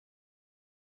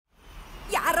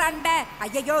யாராண்ட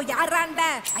ஐயையோ யாராண்ட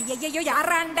ஐயையோ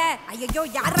யாராண்ட ஐயையோ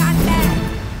யாராண்ட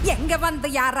எங்க வந்து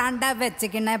யாராண்ட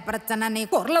வச்சுக்கின பிரச்சனை நீ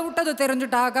குரல விட்டது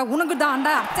தெரிஞ்சுட்டாக உனக்கு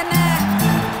தாண்டா அர்ச்சனை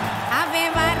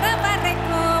அவன் வர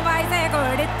வரைக்கும் வயசை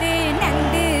கொடுத்து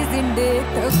நண்டு சிண்டு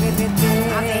தொகுத்து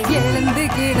எழுந்து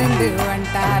கிடந்து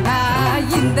வந்துட்டானா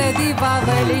இந்த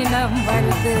தீபாவளி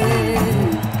நம்மளுது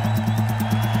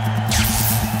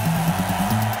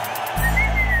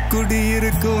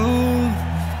குடியிருக்கும்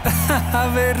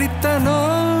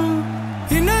வெறித்தனம்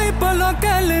இன்னும் இப்போ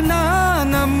லோக்கல்னா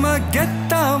நம்ம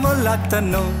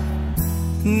கெத்தாமலாத்தனும்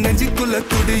நெஞ்சுக்குள்ள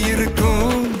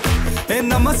குடியிருக்கும்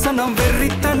நம்ம சனம்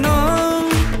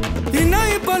வெறித்தனம் இன்னும்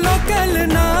இப்போ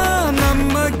லோக்கல்னா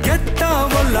நம்ம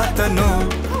கெத்தாமலாத்தனும்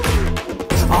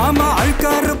ஆமா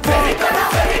அழுக்கா இருப்போம்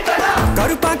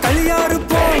கருப்பா களியா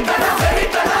இருப்போம்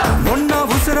ஒன்னா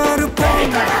உசுரா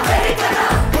இருப்போம்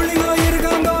புள்ளியோ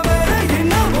இருக்காங்க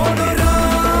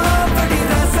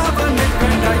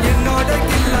என்னோட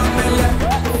கில்லாமல்ல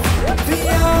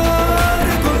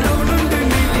யாரு கொண்டவனுண்டு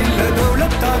நீ இல்ல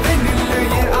தௌலத்தாவே நில்லு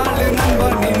என் ஆளு நண்பா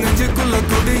நீ நெஞ்சுக்குள்ள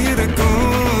குடி இருக்கும்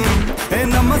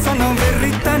நம்ம சனம்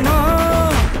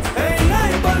வெறித்தனம்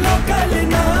நான் இப்போ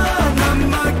லோக்கல்னா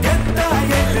நம்ம கெத்தா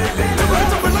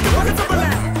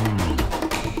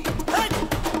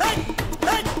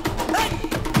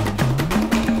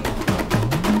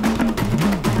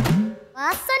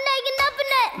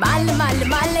Male male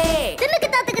male Tinuk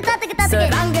tatak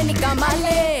Suranganika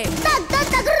male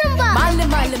Tak rumba Male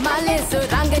male male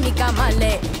Suranganika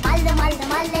male Male male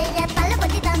male ya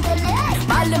Thalapathy tandule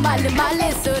Male male male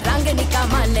Suranganika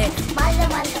male Male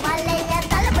male male ya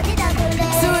Thalapathy tandule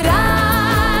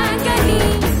Surangani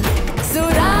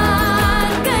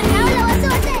Surangani Avla vasu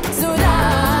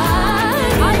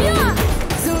Surangani Ayyo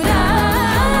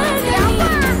Surangani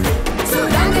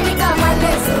Suranganika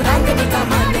male Suranganika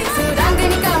male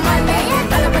Suranganika male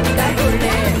Thalapathy tandule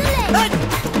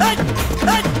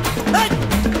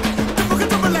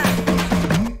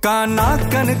கானா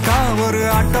கணுக்கா ஒரு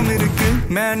ஆட்டம் இருக்கு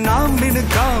மேனா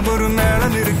மினுக்கா ஒரு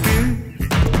மேளம் இருக்கு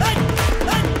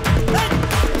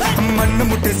மண்ணு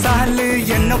முட்டு சாலு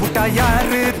என்ன விட்டா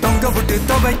யாரு தொங்க விட்டு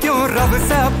துவைக்கும்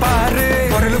ரவச பாரு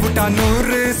பொருள் விட்டா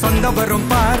 100 சொந்த வரும்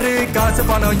பாரு காசு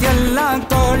பணம் எல்லாம்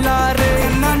கோளாறு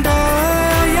என்னாண்ட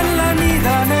எல்லாம்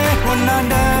நீதானே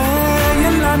ஒன்னாண்ட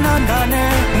எல்லாம் நான் தானே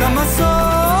நம்ம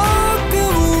சோக்கு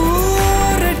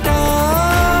ஊரட்டாக்கு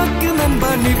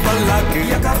நம்பனி பல்லாக்கு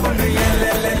எக்கா பொண்ணு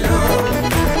எல்லோ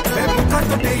முக்கா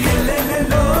தொட்டு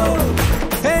எல்லோ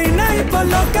ஏய் நான் இப்போ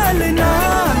லோக்கல்னா